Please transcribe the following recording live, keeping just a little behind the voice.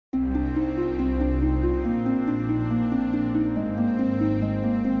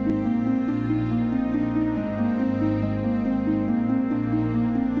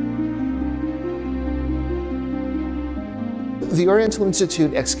The Oriental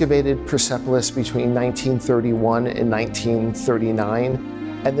Institute excavated Persepolis between 1931 and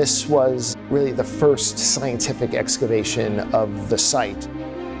 1939, and this was really the first scientific excavation of the site.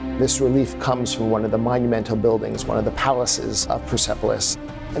 This relief comes from one of the monumental buildings, one of the palaces of Persepolis,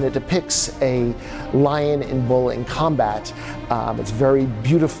 and it depicts a lion and bull in combat. It's very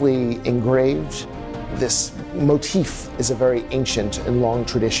beautifully engraved. This motif is a very ancient and long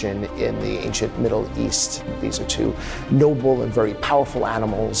tradition in the ancient Middle East. These are two noble and very powerful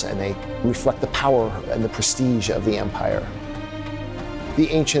animals, and they reflect the power and the prestige of the empire. The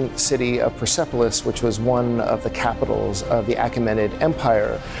ancient city of Persepolis, which was one of the capitals of the Achaemenid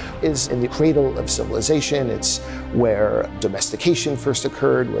Empire, is in the cradle of civilization. It's where domestication first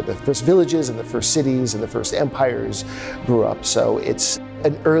occurred, where the first villages and the first cities and the first empires grew up. So it's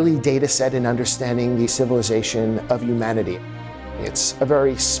an early data set in understanding the civilization of humanity. It's a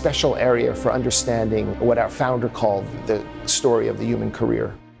very special area for understanding what our founder called the story of the human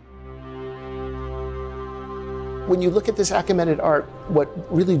career. When you look at this Achaemenid art, what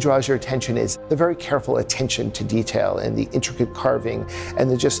really draws your attention is the very careful attention to detail and the intricate carving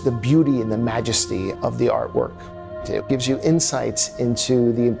and just the beauty and the majesty of the artwork. It gives you insights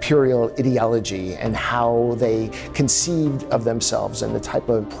into the imperial ideology and how they conceived of themselves and the type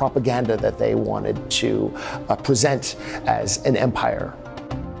of propaganda that they wanted to present as an empire.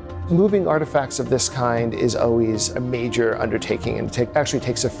 Moving artifacts of this kind is always a major undertaking, and it actually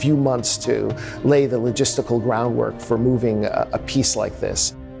takes a few months to lay the logistical groundwork for moving a piece like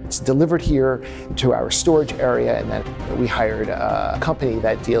this. It's delivered here to our storage area, and then we hired a company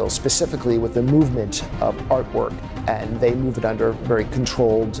that deals specifically with the movement of artwork, and they move it under very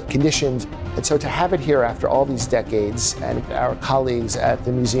controlled conditions. And so to have it here after all these decades, and our colleagues at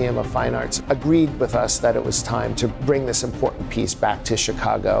the Museum of Fine Arts agreed with us that it was time to bring this important piece back to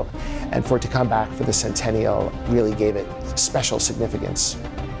Chicago, and for it to come back for the centennial really gave it special significance.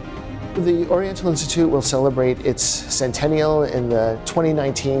 The Oriental Institute will celebrate its centennial in the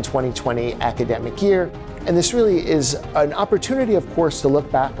 2019-2020 academic year. And this really is an opportunity, of course, to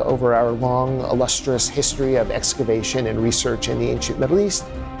look back over our long, illustrious history of excavation and research in the ancient Middle East,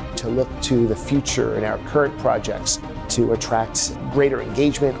 to look to the future in our current projects, to attract greater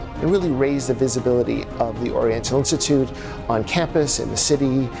engagement and really raise the visibility of the Oriental Institute on campus, in the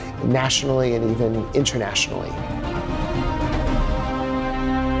city, nationally, and even internationally.